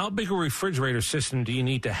 How big a refrigerator system do you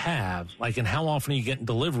need to have? Like, and how often are you getting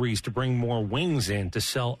deliveries to bring more wings in to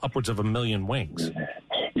sell upwards of 1 million wings?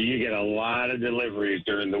 You get a lot of deliveries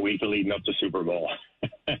during the week leading up to Super Bowl.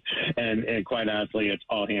 and quite honestly, it's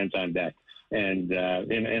all hands on deck. And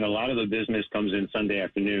a lot of the business comes in Sunday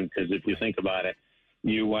afternoon, because if you think about it,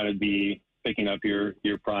 you want to be picking up your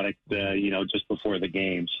product, just before the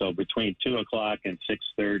game. So between 2 o'clock and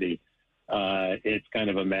 6:30, it's kind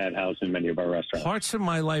of a madhouse in many of our restaurants. Parts of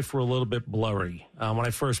my life were a little bit blurry when I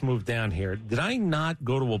first moved down here. Did I not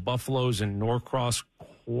go to a Buffalo's in Norcross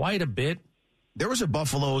quite a bit? There was a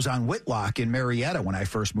Buffalo's on Whitlock in Marietta when I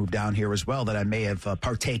first moved down here as well that I may have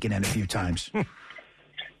partaken in a few times.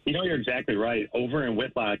 You're exactly right. Over in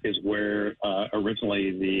Whitlock is where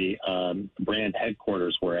originally the brand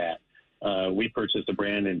headquarters were at. We purchased the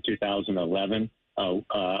brand in 2011.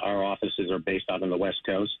 Our offices are based out on the West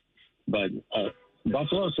Coast. But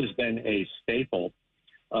Buffalo's has been a staple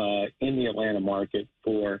in the Atlanta market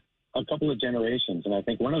for a couple of generations. And I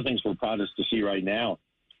think one of the things we're proudest to see right now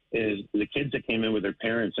is the kids that came in with their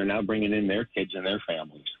parents are now bringing in their kids and their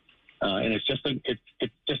families, and it's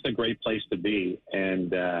just a great place to be.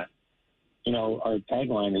 And our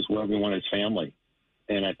tagline is "Where everyone is family,"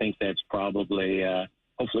 and I think that's probably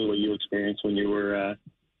hopefully what you experienced when you were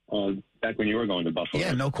back when you were going to Buffalo.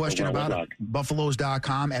 Yeah, no question about it.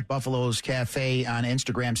 Buffalo's.com, at Buffalo's Cafe on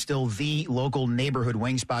Instagram, still the local neighborhood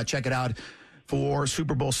wing spot. Check it out for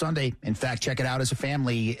Super Bowl Sunday. In fact, check it out as a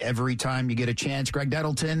family every time you get a chance. Greg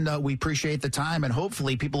Nettleton, we appreciate the time, and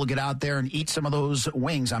hopefully people will get out there and eat some of those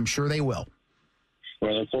wings. I'm sure they will.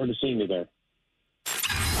 Well, I look forward to seeing you there.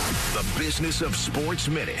 The Business of Sports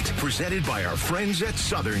Minute, presented by our friends at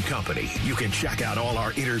Southern Company. You can check out all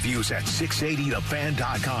our interviews at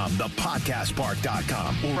 680thefan.com,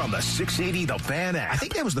 thepodcastpark.com, or on the 680 The Fan app. I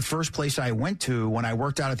think that was the first place I went to when I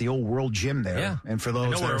worked out at the old World Gym there. Yeah. And for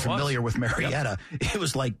those that are familiar with Marietta, it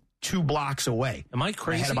was like 2 blocks away. Am I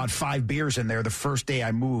crazy? I had about 5 beers in there the first day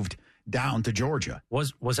I moved down to Georgia.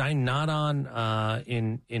 Was I not on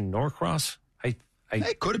in Norcross?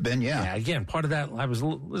 It could have been, yeah. Yeah, again, part of that, I was a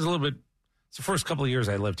little bit, it's the first couple of years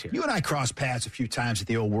I lived here. You and I crossed paths a few times at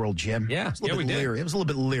the old World Gym. Yeah, we did. It was a little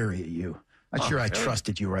bit leery at you. Not sure I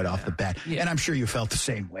trusted you right off the bat. Yeah. And I'm sure you felt the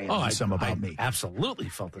same way about me. Absolutely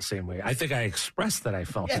felt the same way. I think I expressed that I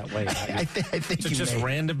felt that way. I think to just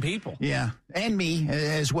random people. Yeah, and me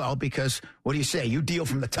as well, because what do you say? You deal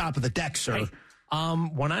from the top of the deck, sir. Hey,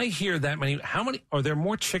 when I hear that many, are there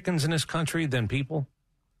more chickens in this country than people?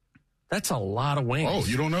 That's a lot of wings. Oh,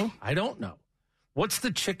 you don't know? I don't know. What's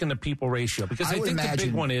the chicken to people ratio? Because I think the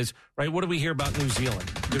big one is, right, what do we hear about New Zealand?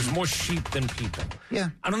 There's more sheep than people. Yeah.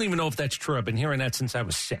 I don't even know if that's true. I've been hearing that since I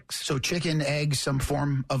was 6. So chicken, eggs, some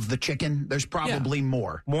form of the chicken, there's probably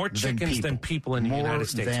more. More chickens than people in the United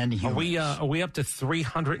States. Than humans. Are we up to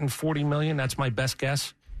 340 million? That's my best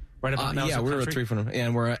guess. Right about now, we're at 300,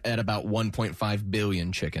 and we're at about 1.5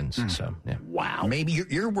 billion chickens. So, yeah. Wow. Maybe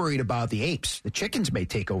you're worried about the apes. The chickens may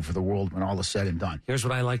take over the world when all is said and done. Here's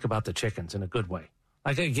what I like about the chickens in a good way.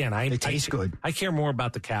 Like, again, they taste good. I care more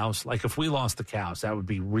about the cows. Like, if we lost the cows, that would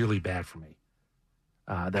be really bad for me.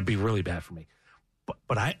 That'd be really bad for me.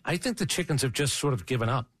 But I think the chickens have just sort of given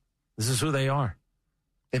up. This is who they are.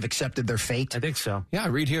 They've accepted their fate? I think so. Yeah, I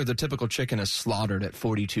read here the typical chicken is slaughtered at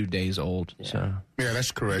 42 days old. Yeah, so. Yeah,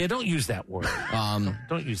 that's correct. Yeah, don't use that word.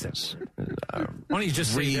 Don't use that. Why don't you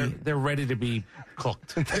just say they're ready to be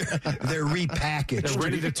cooked? They're repackaged. They're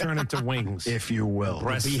ready to turn into wings. If you will.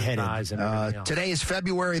 Breasts, thighs, and everything else. Today is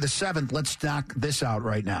February the 7th. Let's knock this out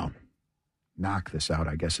right now. Knock this out,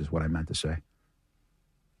 I guess is what I meant to say.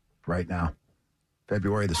 Right now.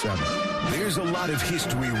 February the 7th. There's a lot of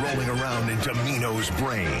history rolling around in Dimino's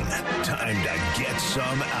brain. Time to get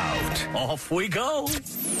some out. Off we go.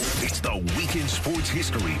 It's the Week in Sports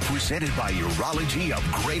History presented by Urology of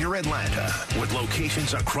Greater Atlanta with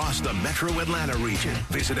locations across the Metro Atlanta region.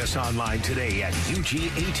 Visit us online today at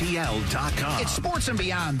UGATL.com. It's sports and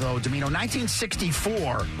beyond, though, Dimino.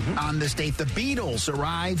 1964, on this date, the Beatles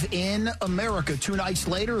arrive in America. 2 nights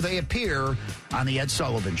later, they appear on the Ed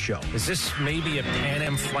Sullivan Show. Is this maybe a Pan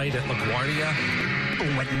Am flight at LaGuardia?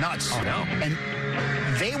 People went nuts. Oh, no. And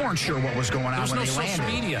they weren't sure what was going on when they landed. There was no social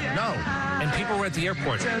media. No. And people were at the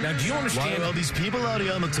airport. Now, do you understand? Why are all these people out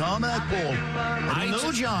here on the tarmac, Paul? I don't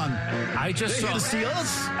know, John. I just saw. Here to see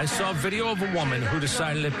us? I saw a video of a woman who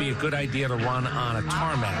decided it'd be a good idea to run on a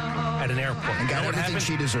tarmac at an airport. And got everything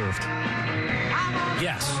she deserved.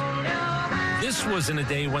 Yes. This was in a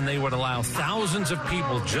day when they would allow thousands of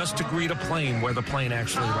people just to greet a plane where the plane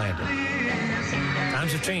actually landed.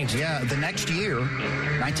 Times have changed. Yeah, the next year,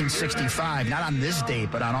 1965, not on this date,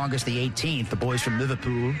 but on August the 18th, the boys from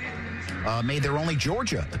Liverpool made their only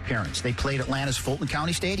Georgia appearance. They played Atlanta's Fulton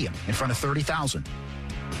County Stadium in front of 30,000.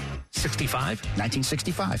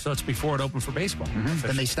 1965. So it's before it opened for baseball. Mm-hmm.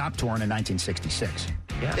 Then they stopped touring in 1966.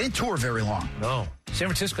 Yeah. They didn't tour very long. No. San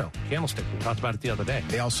Francisco, Candlestick. We talked about it the other day.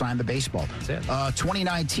 They all signed the baseball. That's it.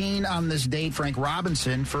 2019, on this date, Frank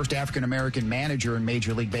Robinson, first African-American manager in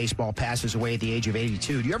Major League Baseball, passes away at the age of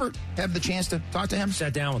 82. Do you ever have the chance to talk to him?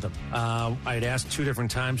 Sat down with him. I had asked 2 different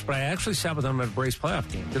times, but I actually sat with him at a Braves playoff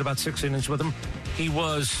game. Did about 6 innings with him. He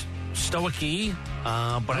was stoic-y,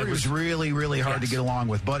 but it was really, really hard to get along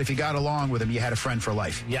with. But if you got along with him, you had a friend for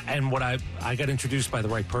life. Yeah, and what I got introduced by the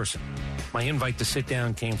right person. My invite to sit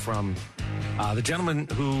down came from the gentleman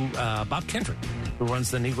who, Bob Kendrick, who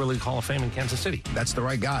runs the Negro League Hall of Fame in Kansas City. That's the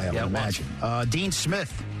right guy, I would imagine. Dean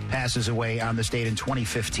Smith passes away on this date in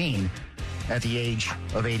 2015 at the age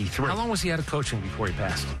of 83. How long was he out of coaching before he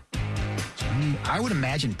passed? I would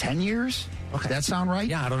imagine 10 years. Okay. Does that sound right?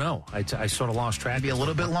 Yeah, I don't know. I sort of lost track. Maybe a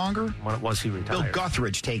little bit longer? When it was he retired. Bill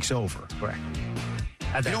Guthridge takes over. Correct.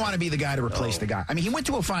 You don't want to be the guy to replace the guy. I mean, he went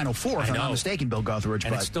to a Final Four, if I'm not mistaken, Bill Guthridge.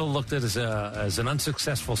 And but it still looked at as an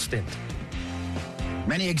unsuccessful stint.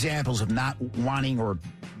 Many examples of not wanting or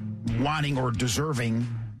deserving,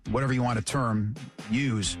 whatever you want to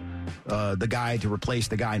use, the guy to replace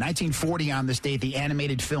the guy. 1940 on this date, the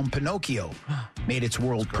animated film Pinocchio made its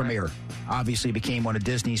world premiere. Obviously became one of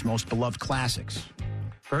Disney's most beloved classics.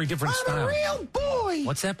 Very different style. I'm a real boy.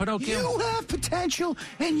 What's that, Pinocchio? You have potential,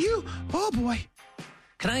 and you, oh boy.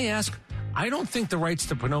 Can I ask, I don't think the rights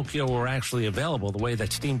to Pinocchio were actually available the way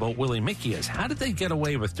that Steamboat Willie Mickey is. How did they get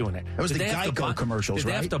away with doing it? That was the Geico commercials, right?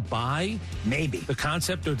 Did they have to buy the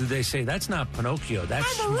concept, or did they say, that's not Pinocchio,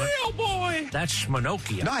 that's I'm a real boy. That's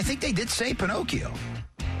Schminocchio? No, I think they did say Pinocchio.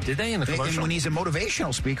 Did they in the commercial? And when he's a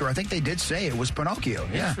motivational speaker, I think they did say it was Pinocchio.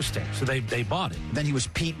 Yeah. Interesting. So they bought it. Then he was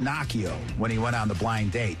Pete Nocchio when he went on the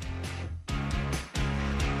blind date.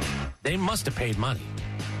 They must have paid money.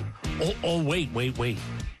 Oh, wait.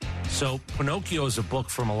 So Pinocchio is a book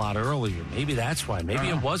from a lot earlier. Maybe that's why. Maybe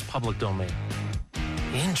it was public domain.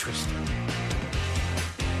 Interesting.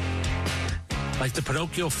 Like the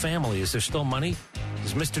Pinocchio family, is there still money?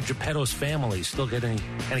 Does Mr. Geppetto's family still get any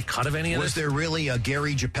cut of any of this? Was there really a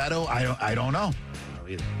Gary Geppetto? I don't know. No,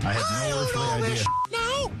 either. I have no earthly idea.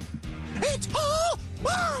 No, it's all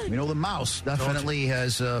mine. You know, the mouse definitely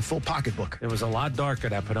has a full pocketbook. It was a lot darker,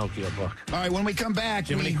 that Pinocchio book. All right, when we come back...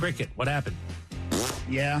 Jiminy Cricket, what happened?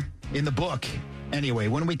 Yeah, in the book. Anyway,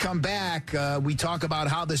 when we come back, we talk about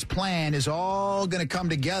how this plan is all going to come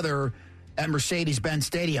together at Mercedes-Benz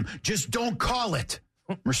Stadium. Just don't call it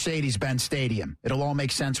Mercedes-Benz Stadium. It'll all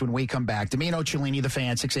make sense when we come back. Dimino, Cellini, the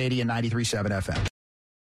Fan, 680 and 93.7 FM.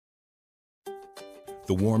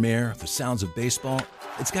 The warm air, the sounds of baseball,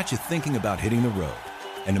 it's got you thinking about hitting the road.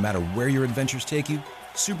 And no matter where your adventures take you,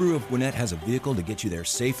 Subaru of Gwinnett has a vehicle to get you there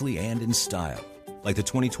safely and in style. Like the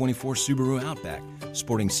 2024 Subaru Outback,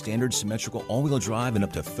 sporting standard symmetrical all-wheel drive and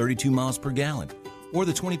up to 32 miles per gallon. Or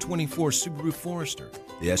the 2024 Subaru Forester,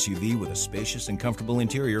 the SUV with a spacious and comfortable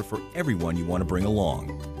interior for everyone you want to bring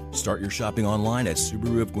along. Start your shopping online at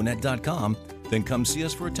SubaruofGwinnett.com, then come see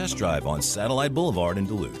us for a test drive on Satellite Boulevard in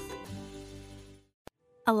Duluth.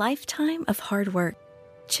 A lifetime of hard work,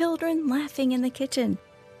 children laughing in the kitchen,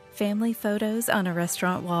 family photos on a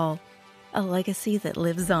restaurant wall, a legacy that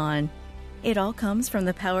lives on. It all comes from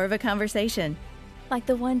the power of a conversation, like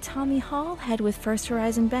the one Tommy Hall had with First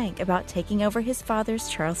Horizon Bank about taking over his father's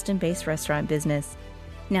Charleston-based restaurant business.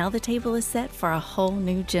 Now the table is set for a whole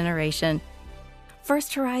new generation.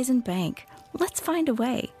 First Horizon Bank. Let's find a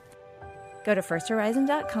way. Go to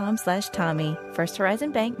firsthorizon.com/Tommy. First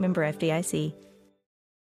Horizon Bank, member FDIC.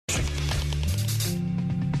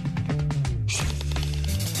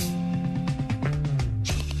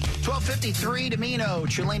 12:53, Dimino,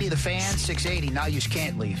 Cellini, the Fan, 680. Now you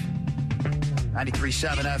can't leave.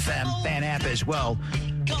 93.7 FM, Fan app as well.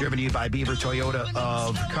 Driven to you by Beaver Toyota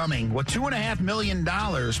of Cumming. What, $2.5 million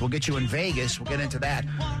will get you in Vegas? We'll get into that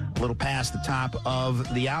a little past the top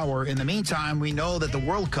of the hour. In the meantime, we know that the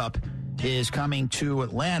World Cup is coming to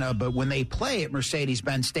Atlanta, but when they play at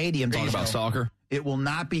Mercedes-Benz Stadium... Talking about soccer? It will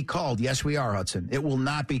not be called, yes we are, Hudson, it will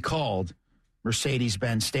not be called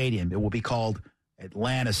Mercedes-Benz Stadium. It will be called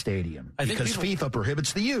Atlanta Stadium. Because FIFA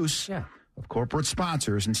prohibits the use of corporate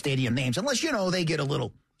sponsors and stadium names, unless, they get a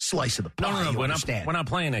little slice of the pie. No, we're not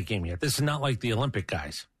playing that game yet. This is not like the Olympic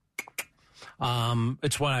guys.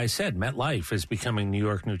 It's what I said. MetLife is becoming New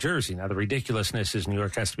York, New Jersey. Now, the ridiculousness is New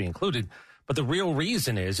York has to be included, but the real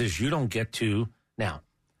reason is you don't get to... Now,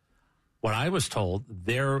 what I was told,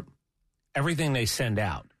 everything they send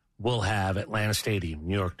out will have Atlanta Stadium,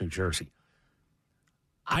 New York, New Jersey.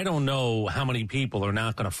 I don't know how many people are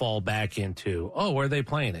not going to fall back into, where are they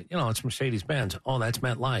playing it? It's Mercedes-Benz. Oh, that's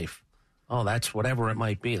MetLife. Oh, that's whatever it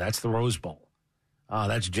might be. That's the Rose Bowl.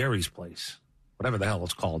 That's Jerry's place. Whatever the hell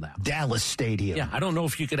it's called now. Dallas Stadium. Yeah, I don't know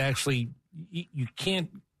if you could actually, you can't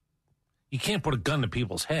put a gun to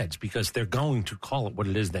people's heads because they're going to call it what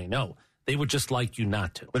it is they know. They would just like you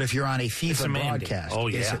not to. But if you're on a FIFA broadcast,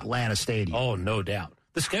 it's Atlanta Stadium. Oh, no doubt.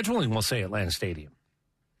 The scheduling will say Atlanta Stadium.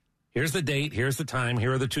 Here's the date, here's the time,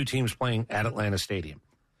 here are the two teams playing at Atlanta Stadium.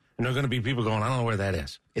 And there are going to be people going, I don't know where that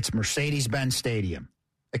is. It's Mercedes-Benz Stadium,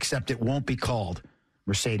 except it won't be called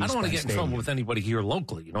Mercedes-Benz Stadium. I don't want to get in trouble with anybody here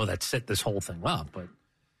locally, that set this whole thing up. But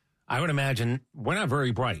I would imagine we're not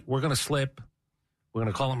very bright. We're going to slip. We're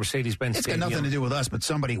going to call it Mercedes-Benz Stadium. It's got nothing to do with us, but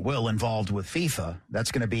somebody will involved with FIFA.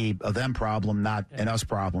 That's going to be a them problem, not an us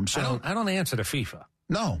problem. So I don't answer to FIFA.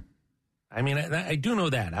 No. I mean, I do know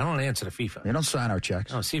that. I don't answer to FIFA. They don't sign our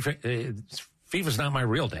checks. No, FIFA's not my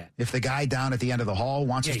real dad. If the guy down at the end of the hall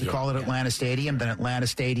wants us to call it Atlanta Stadium, then Atlanta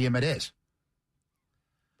Stadium it is.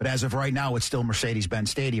 But as of right now, it's still Mercedes-Benz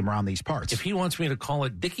Stadium around these parts. If he wants me to call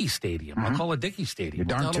it Dickey Stadium, I'll call it Dickey Stadium. You're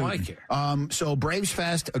darn tootin'. I care. So Braves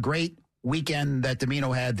Fest, a great weekend that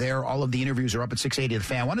Dimino had there. All of the interviews are up at 680 The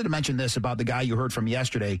Fan. I wanted to mention this about the guy you heard from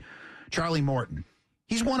yesterday, Charlie Morton.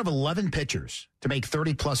 He's one of 11 pitchers to make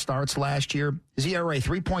 30-plus starts last year. His ERA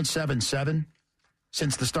 3.77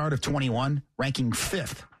 since the start of 21, ranking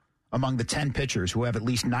 5th among the 10 pitchers who have at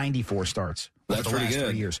least 94 starts over the last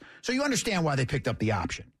 3 years. So you understand why they picked up the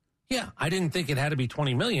option. Yeah, I didn't think it had to be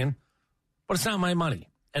 $20 million, but it's not my money.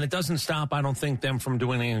 And it doesn't stop, I don't think, them from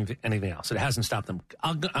doing anything else. It hasn't stopped them.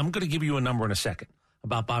 I'm going to give you a number in a second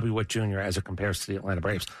about Bobby Witt Jr. as it compares to the Atlanta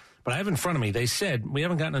Braves. But I have in front of me, they said, we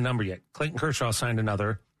haven't gotten a number yet. Clayton Kershaw signed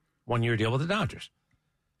another one-year deal with the Dodgers.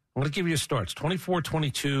 I'm going to give you a start. It's 24,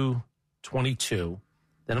 22, 22.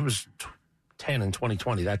 Then it was 10 in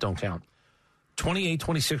 2020. That don't count. 28,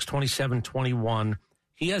 26, 27, 21.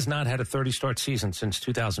 He has not had a 30-start season since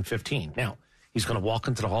 2015. Now, he's going to walk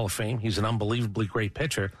into the Hall of Fame. He's an unbelievably great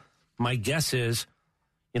pitcher. My guess is,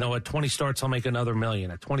 at 20 starts, he'll make another $1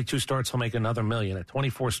 million. At 22 starts, he'll make another $1 million. At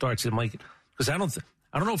 24 starts, he'll make... Because I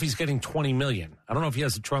don't know if he's getting $20 million. I don't know if he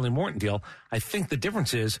has the Charlie Morton deal. I think the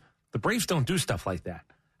difference is the Braves don't do stuff like that.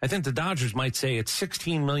 I think the Dodgers might say it's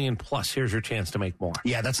 $16 million plus. Here's your chance to make more.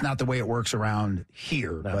 Yeah, that's not the way it works around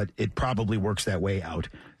here, but it probably works that way out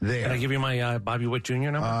there. Can I give you my Bobby Witt Jr.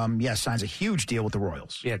 number? Yes, signs a huge deal with the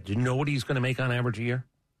Royals. Yeah, do you know what he's going to make on average a year?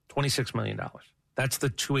 $26 million. That's the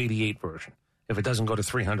 288 version. If it doesn't go to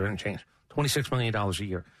 300 and change, $26 million a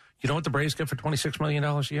year. You know what the Braves get for $26 million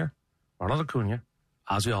a year? Ronald Acuna,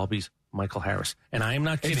 Ozzie Albies, Michael Harris. And I am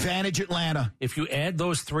not kidding. Advantage Atlanta. If you add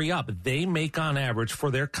those three up, they make on average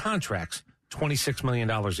for their contracts $26 million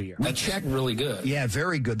a year. That's really good. Yeah,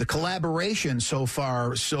 very good. The collaboration so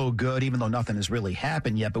far, so good, even though nothing has really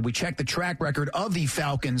happened yet. But we checked the track record of the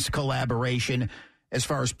Falcons collaboration as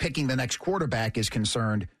far as picking the next quarterback is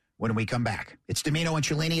concerned when we come back. It's Dimino and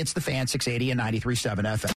Cellini. It's The Fan, 680 and 93.7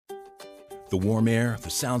 FM. The warm air, the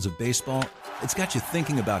sounds of baseball, it's got you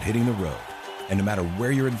thinking about hitting the road. And no matter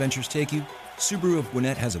where your adventures take you, Subaru of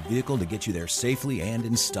Gwinnett has a vehicle to get you there safely and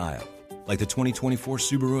in style. Like the 2024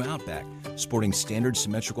 Subaru Outback, sporting standard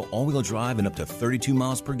symmetrical all-wheel drive and up to 32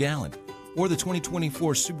 miles per gallon. Or the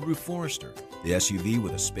 2024 Subaru Forester, the SUV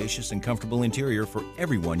with a spacious and comfortable interior for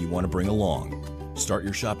everyone you want to bring along. Start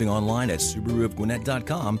your shopping online at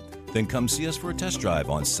SubaruofGwinnett.com, then come see us for a test drive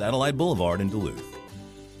on Satellite Boulevard in Duluth.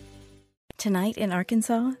 Tonight in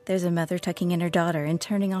Arkansas, there's a mother tucking in her daughter and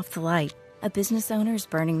turning off the light. A business owner is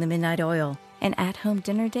burning the midnight oil. An at-home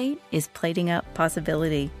dinner date is plating up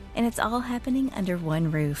possibility. And it's all happening under one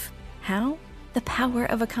roof. How? The power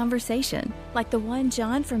of a conversation, like the one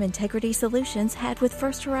John from Integrity Solutions had with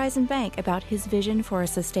First Horizon Bank about his vision for a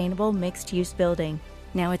sustainable mixed-use building.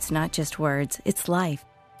 Now it's not just words, it's life.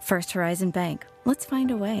 First Horizon Bank. Let's find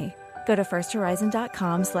a way. Go to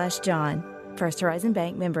firsthorizon.com/John. First Horizon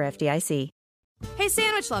Bank, member FDIC. Hey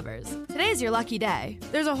sandwich lovers, today's your lucky day.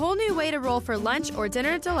 There's a whole new way to roll for lunch or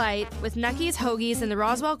dinner delight with Nucky's Hoagies in the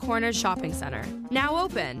Roswell Corners Shopping Center. Now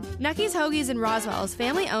open. Nucky's Hoagies in Roswell is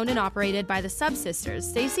family owned and operated by the Sub-Sisters,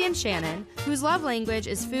 Stacy and Shannon, whose love language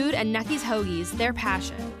is food and Nucky's Hoagies, their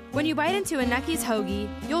passion. When you bite into a Nucky's Hoagie,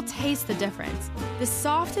 you'll taste the difference. The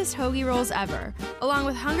softest hoagie rolls ever, along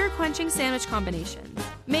with hunger-quenching sandwich combinations.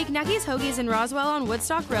 Make Nucky's Hoagies in Roswell on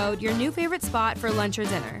Woodstock Road your new favorite spot for lunch or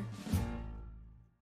dinner.